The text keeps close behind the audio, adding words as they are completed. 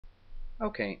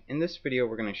Okay, in this video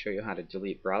we're going to show you how to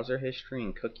delete browser history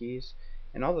and cookies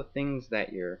and all the things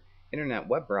that your internet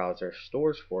web browser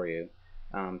stores for you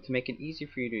to make it easy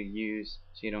for you to use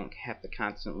so you don't have to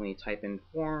constantly type in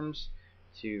forms,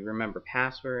 to remember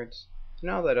passwords,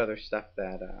 and all that other stuff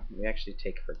that we actually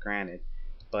take for granted.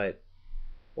 But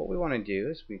what we want to do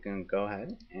is we can go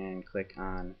ahead and click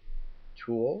on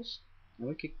Tools, and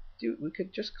we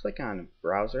could just click on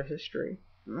browser history,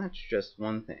 and that's just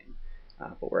one thing.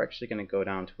 But we're actually going to go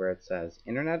down to where it says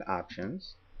Internet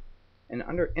Options, and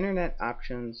under Internet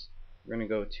Options we're going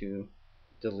to go to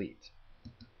Delete.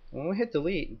 When we hit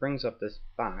delete, it brings up this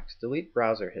box, Delete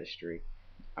Browser History.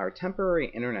 Our temporary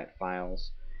internet files,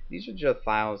 these are just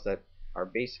files that are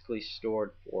basically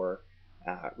stored for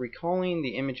recalling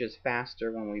the images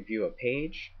faster when we view a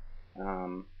page,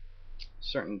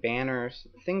 certain banners,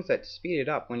 things that speed it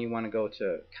up when you want to go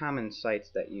to common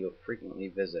sites that you frequently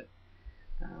visit.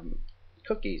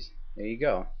 Cookies, there you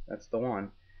go, that's the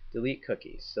one. Delete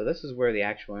cookies. So this is where the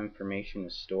actual information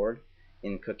is stored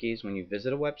in cookies. When you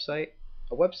visit a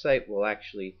website will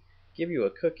actually give you a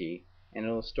cookie, and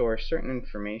it'll store certain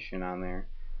information on there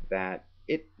that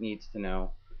it needs to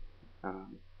know,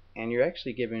 and you're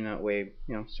actually giving away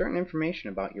certain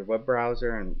information about your web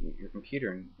browser and your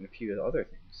computer and a few other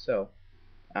things. So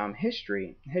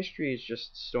history is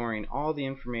just storing all the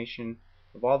information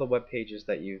of all the web pages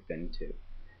that you've been to.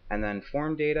 And then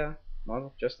form data,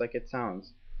 well, just like it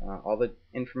sounds, all the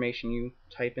information you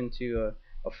type into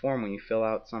a form when you fill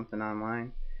out something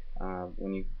online,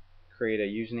 when you create a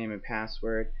username and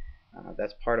password,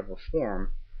 that's part of a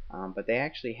form. But they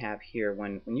actually have here,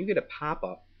 when you get a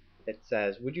pop-up that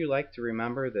says, would you like to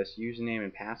remember this username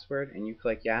and password, and you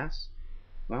click yes,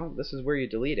 well, this is where you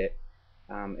delete it.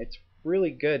 It's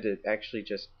really good to actually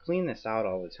just clean this out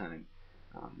all the time.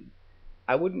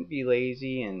 I wouldn't be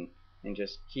lazy and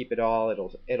just keep it all.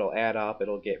 It'll add up.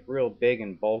 It'll get real big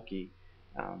and bulky.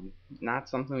 Not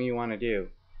something you want to do.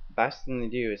 Best thing to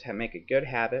do is make a good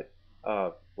habit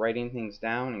of writing things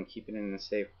down and keep it in a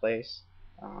safe place.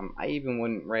 I even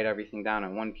wouldn't write everything down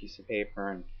on one piece of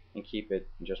paper and keep it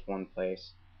in just one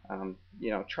place.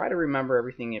 Try to remember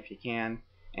everything if you can,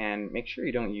 and make sure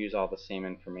you don't use all the same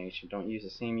information. Don't use the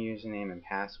same username and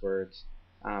passwords.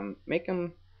 Make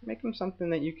them something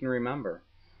that you can remember.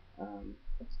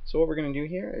 So what we're going to do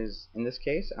here is, in this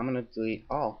case, I'm going to delete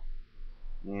all.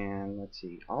 And let's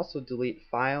see, also delete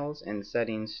files and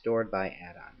settings stored by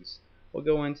add-ons. We'll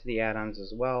go into the add-ons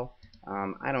as well.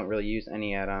 I don't really use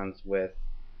any add-ons with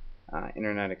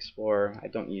Internet Explorer. I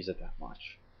don't use it that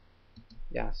much.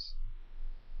 Yes.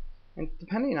 And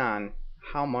depending on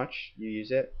how much you use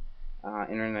it,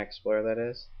 Internet Explorer that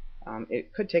is,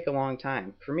 it could take a long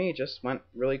time. For me, it just went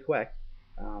really quick.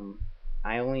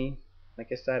 Like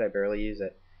I said, I barely use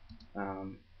it.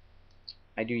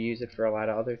 I do use it for a lot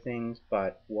of other things,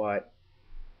 but what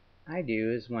I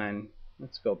do is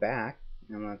let's go back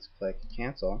and let's click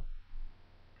cancel.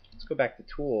 Let's go back to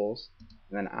tools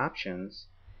and then options,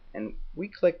 and we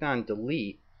clicked on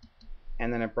delete,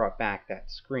 and then it brought back that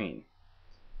screen.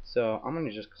 So I'm going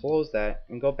to just close that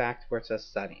and go back to where it says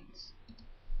settings.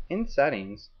 In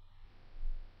settings,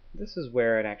 this is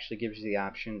where it actually gives you the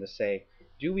option to say,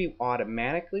 do we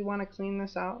automatically want to clean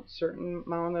this out certain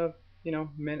amount of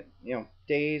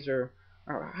days, or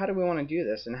how do we want to do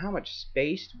this, and how much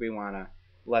space do we want to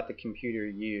let the computer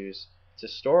use to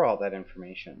store all that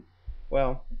information?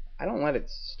 Well, I don't let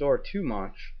it store too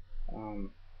much,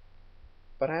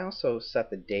 but I also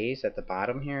set the days at the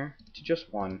bottom here to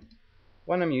just one.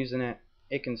 When I'm using it,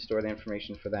 it can store the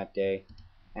information for that day.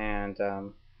 And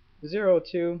 0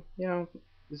 to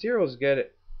 0 is good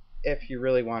if you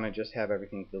really want to just have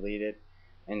everything deleted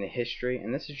in the history,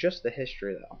 and this is just the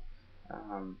history though,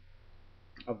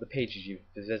 of the pages you've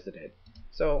visited.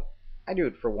 So I do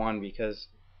it for 1 because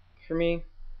for me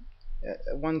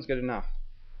 1's good enough.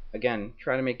 Again,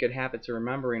 try to make good habits of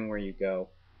remembering where you go.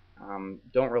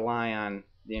 Don't rely on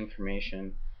the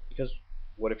information, because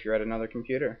what if you're at another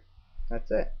computer? That's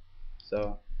it.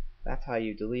 So that's how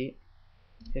you delete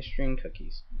history and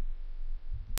cookies.